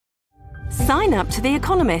Sign up to The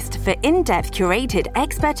Economist for in-depth curated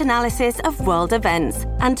expert analysis of world events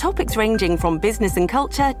and topics ranging from business and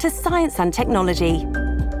culture to science and technology.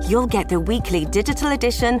 You'll get the weekly digital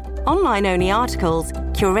edition, online-only articles,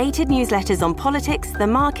 curated newsletters on politics, the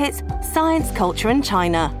markets, science, culture and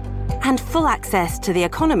China, and full access to The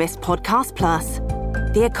Economist Podcast Plus.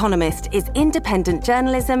 The Economist is independent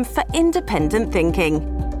journalism for independent thinking.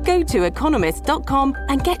 Go to economist.com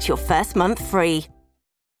and get your first month free.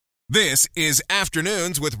 This is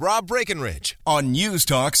Afternoons with Rob Breckenridge on News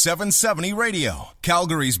Talk 770 Radio,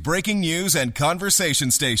 Calgary's breaking news and conversation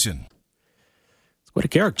station. What a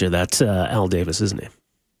character that Al Davis, isn't he?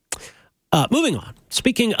 Moving on.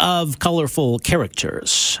 Speaking of colorful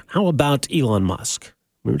characters, how about Elon Musk?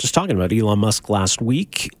 We were just talking about Elon Musk last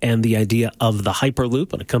week and the idea of the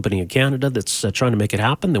Hyperloop, a company in Canada that's trying to make it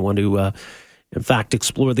happen. They want to, in fact,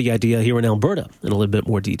 explore the idea here in Alberta in a little bit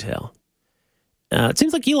more detail. It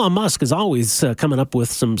seems like Elon Musk is always coming up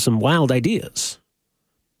with some wild ideas.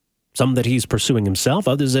 Some that he's pursuing himself,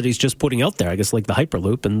 others that he's just putting out there, I guess like the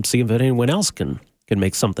Hyperloop, and see if anyone else can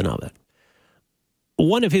make something of it.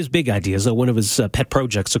 One of his big ideas, though, one of his pet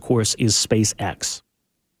projects, of course, is SpaceX.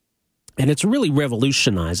 And it's really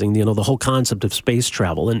revolutionizing, the whole concept of space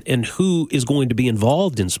travel and who is going to be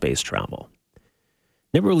involved in space travel.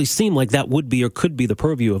 Never really seemed like that would be or could be the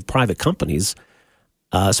purview of private companies.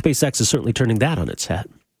 SpaceX is certainly turning that on its head.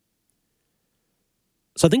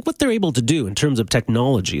 So I think what they're able to do in terms of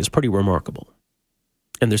technology is pretty remarkable.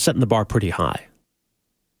 And they're setting the bar pretty high.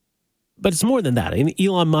 But it's more than that. I mean,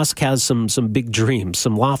 Elon Musk has some big dreams,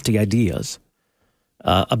 some lofty ideas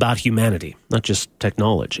about humanity, not just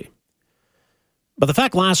technology. But the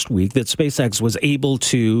fact last week that SpaceX was able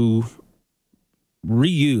to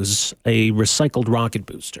reuse a recycled rocket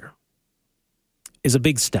booster is a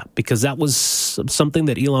big step, because that was something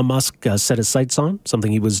that Elon Musk set his sights on,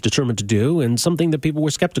 something he was determined to do, and something that people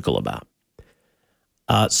were skeptical about.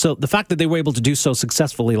 So the fact that they were able to do so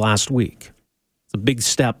successfully last week is a big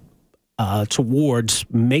step towards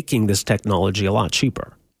making this technology a lot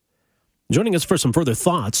cheaper. Joining us for some further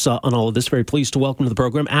thoughts on all of this, very pleased to welcome to the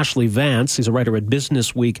program Ashlee Vance. He's a writer at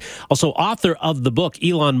Business Week, also author of the book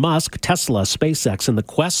Elon Musk, Tesla, SpaceX, and the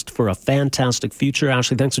Quest for a Fantastic Future.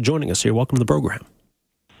 Ashlee, thanks for joining us here. Welcome to the program.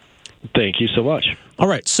 Thank you so much. All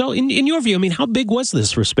right. So in your view, I mean, how big was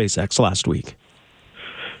this for SpaceX last week?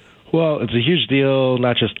 Well, it's a huge deal,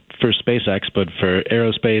 not just for SpaceX, but for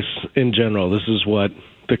aerospace in general. This is what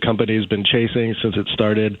the company's been chasing since it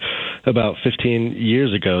started about 15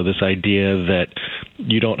 years ago, this idea that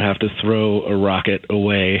you don't have to throw a rocket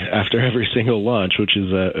away after every single launch, which is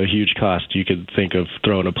a huge cost. You could think of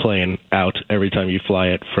throwing a plane out every time you fly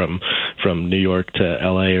it from New York to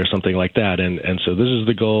LA or something like that. And so this is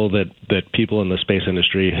the goal that people in the space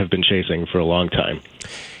industry have been chasing for a long time.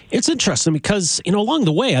 It's interesting because, along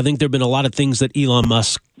the way, I think there have been a lot of things that Elon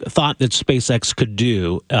Musk thought that SpaceX could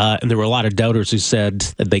do, and there were a lot of doubters who said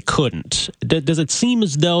that they couldn't. Does it seem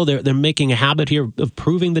as though they're making a habit here of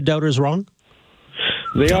proving the doubters wrong?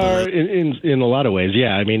 They are in a lot of ways,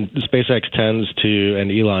 yeah. I mean, SpaceX tends to,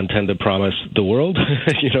 and Elon tend to promise the world,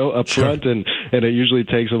 up front, and it usually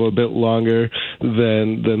takes them a bit longer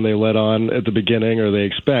than they let on at the beginning or they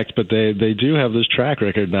expect. But they do have this track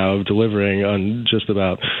record now of delivering on just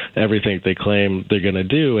about everything they claim they're going to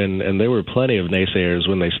do. And there were plenty of naysayers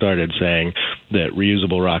when they started saying that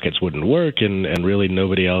reusable rockets wouldn't work, and really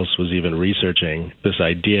nobody else was even researching this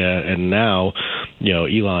idea. And now,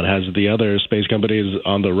 Elon has the other space companies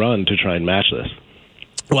on the run to try and match this.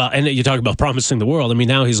 Well, and you talk about promising the world. I mean,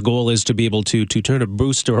 now his goal is to be able to turn a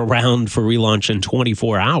booster around for relaunch in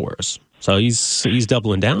 24 hours. So he's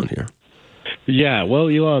doubling down here. Yeah, well,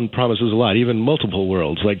 Elon promises a lot, even multiple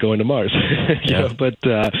worlds, like going to Mars. But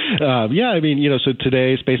I mean, so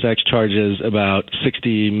today SpaceX charges about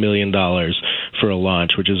 $60 million for a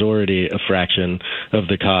launch, which is already a fraction of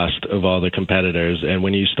the cost of all the competitors. And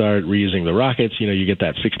when you start reusing the rockets, you get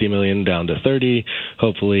that $60 million down to 30.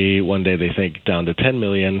 Hopefully, one day they think down to 10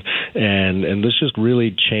 million. And this just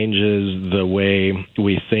really changes the way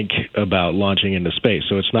we think about launching into space.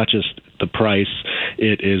 So it's not just the price,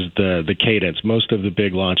 it is the cadence. Most of the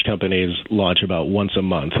big launch companies launch about once a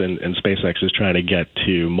month, and SpaceX is trying to get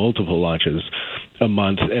to multiple launches a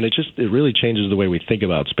month, and it really changes the way we think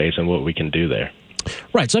about space and what we can do there.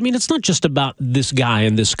 Right. So, I mean, it's not just about this guy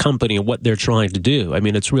and this company and what they're trying to do. I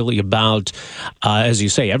mean, it's really about, as you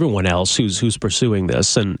say, everyone else who's pursuing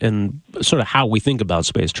this and sort of how we think about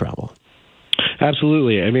space travel.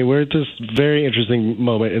 Absolutely. I mean, we're at this very interesting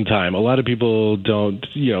moment in time. A lot of people don't,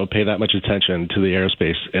 pay that much attention to the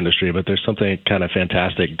aerospace industry, but there's something kind of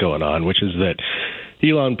fantastic going on, which is that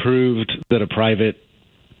Elon proved that a private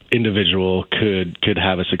individual could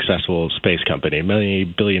have a successful space company. Many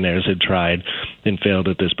billionaires had tried and failed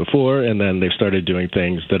at this before, and then they've started doing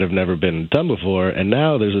things that have never been done before. And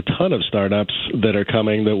now there's a ton of startups that are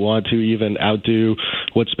coming that want to even outdo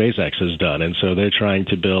what SpaceX has done. And so they're trying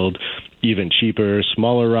to build even cheaper,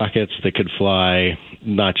 smaller rockets that could fly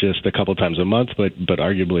not just a couple times a month, but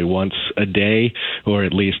arguably once a day, or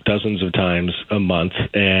at least dozens of times a month.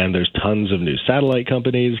 And there's tons of new satellite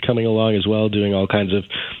companies coming along as well, doing all kinds of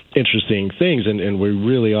interesting things. And we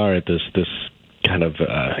really are at this kind of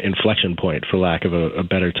inflection point, for lack of a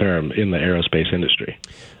better term, in the aerospace industry.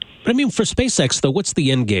 But I mean, for SpaceX, though, what's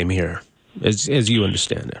the end game here, as you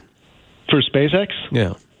understand it? For SpaceX?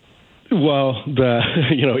 Yeah. Well,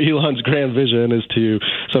 Elon's grand vision is to,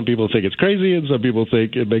 some people think it's crazy and some people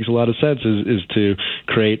think it makes a lot of sense, is to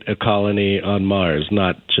create a colony on Mars,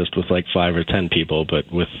 not just with like 5 or 10 people,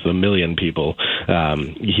 but with 1 million people.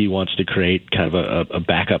 He wants to create kind of a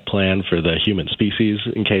backup plan for the human species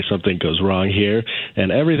in case something goes wrong here.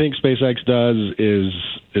 And everything SpaceX does is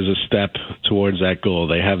a step towards that goal.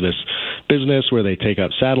 They have this business where they take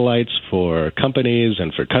up satellites for companies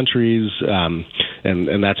and for countries, and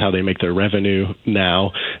that's how they make their revenue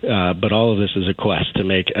now. But all of this is a quest to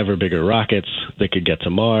make ever bigger rockets that could get to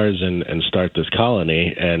Mars and start this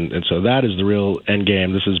colony. And so that is the real end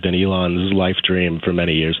game. This has been Elon's life dream for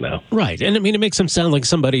many years now. Right. And I mean, it makes him sound like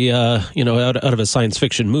somebody, out of a science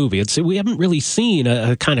fiction movie. We haven't really seen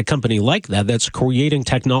a kind of company like that's creating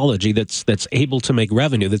technology that's able to make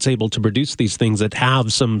revenue, that's able to produce these things that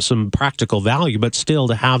have some practical value, but still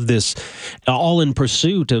to have this all in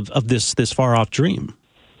pursuit of this far off dream.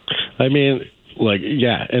 I mean,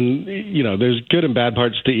 and there's good and bad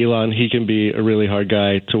parts to Elon. He can be a really hard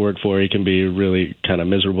guy to work for. He can be really kind of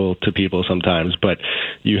miserable to people sometimes, but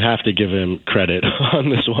you have to give him credit on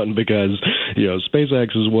this one because,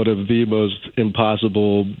 SpaceX is one of the most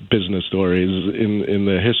impossible business stories in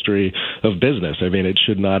the history of business. I mean, it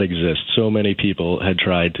should not exist. So many people had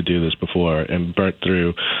tried to do this before and burnt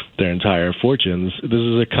through their entire fortunes. This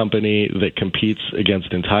is a company that competes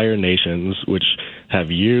against entire nations, which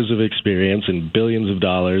have years of experience and billions of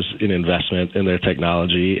dollars in investment in their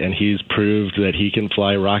technology, and he's proved that he can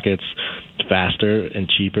fly rockets faster and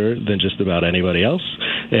cheaper than just about anybody else.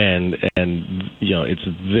 And it's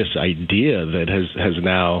this idea that has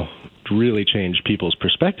now really changed people's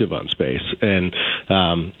perspective on space. And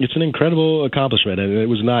it's an incredible accomplishment, and it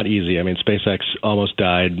was not easy. I mean, SpaceX almost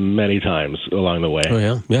died many times along the way.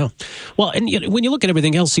 Oh, yeah. Well, and when you look at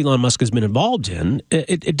everything else Elon Musk has been involved in,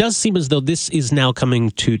 it does seem as though this is now coming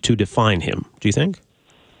to define him. Do you think?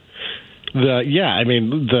 He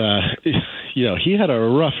had a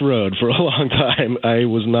rough road for a long time. I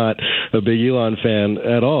was not a big Elon fan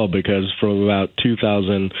at all because from about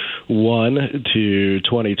 2001 to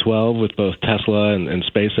 2012 with both Tesla and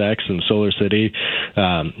SpaceX and Solar City,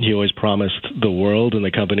 he always promised the world, and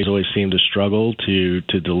the companies always seemed to struggle to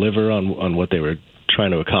deliver on what they were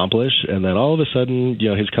trying to accomplish. And then all of a sudden,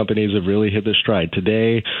 his companies have really hit their stride.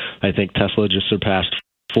 Today, I think Tesla just surpassed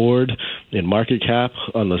Ford in market cap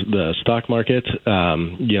on the stock market.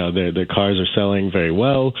 Their cars are selling very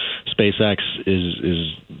well. SpaceX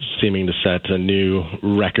is seeming to set a new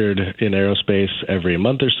record in aerospace every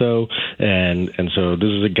month or so, and so this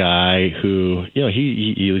is a guy who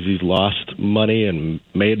he's lost money and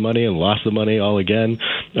made money and lost the money all again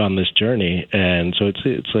on this journey, and so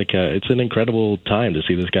it's an incredible time to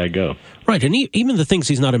see this guy go. Right, and even the things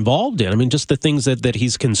he's not involved in, I mean, just the things that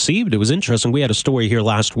he's conceived, it was interesting. We had a story here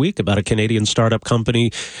last week about a Canadian startup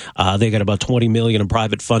company. They got about $20 million in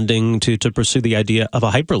private funding to pursue the idea of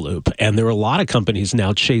a Hyperloop, and there are a lot of companies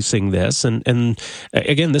now chasing this. And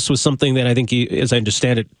again, this was something that I think, as I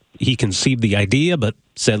understand it, he conceived the idea, but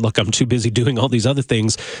said, look, I'm too busy doing all these other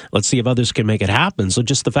things. Let's see if others can make it happen. So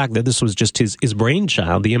just the fact that this was just his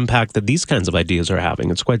brainchild, the impact that these kinds of ideas are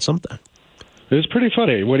having, it's quite something. It's pretty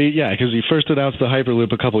funny because he first announced the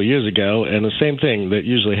Hyperloop a couple of years ago, and the same thing that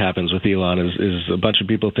usually happens with Elon is a bunch of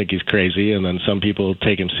people think he's crazy, and then some people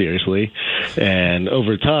take him seriously. And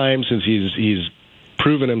over time, since he's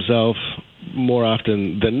proven himself more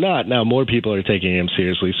often than not, now more people are taking him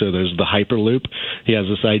seriously. So there's the Hyperloop. He has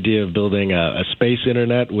this idea of building a space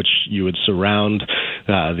internet, which you would surround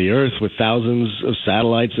the Earth with thousands of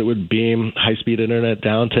satellites that would beam high-speed internet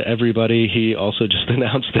down to everybody. He also just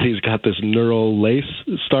announced that he's got this neural lace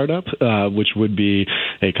startup, which would be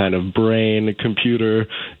a kind of brain-computer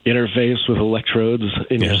interface with electrodes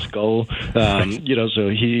in your skull. So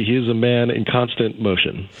he is a man in constant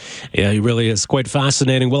motion. Yeah, he really is. Quite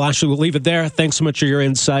fascinating. Well, actually, we'll leave it there. Thanks so much for your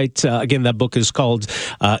insight. Again, that book is called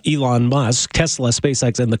Elon Musk, Tesla,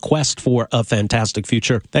 SpaceX, and the Quest for a Fantastic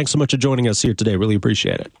Future. Thanks so much for joining us here today. Really appreciate it.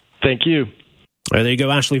 Appreciate it. Thank you. There you go,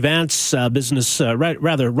 Ashley Vance,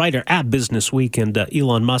 writer at Business Week, and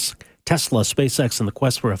Elon Musk, Tesla, SpaceX, and the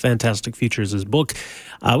quest for a fantastic future is his book.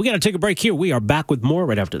 We got to take a break here. We are back with more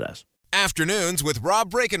right after this. Afternoons with Rob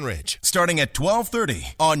Breckenridge, starting at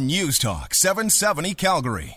 12:30 on News Talk 770 Calgary.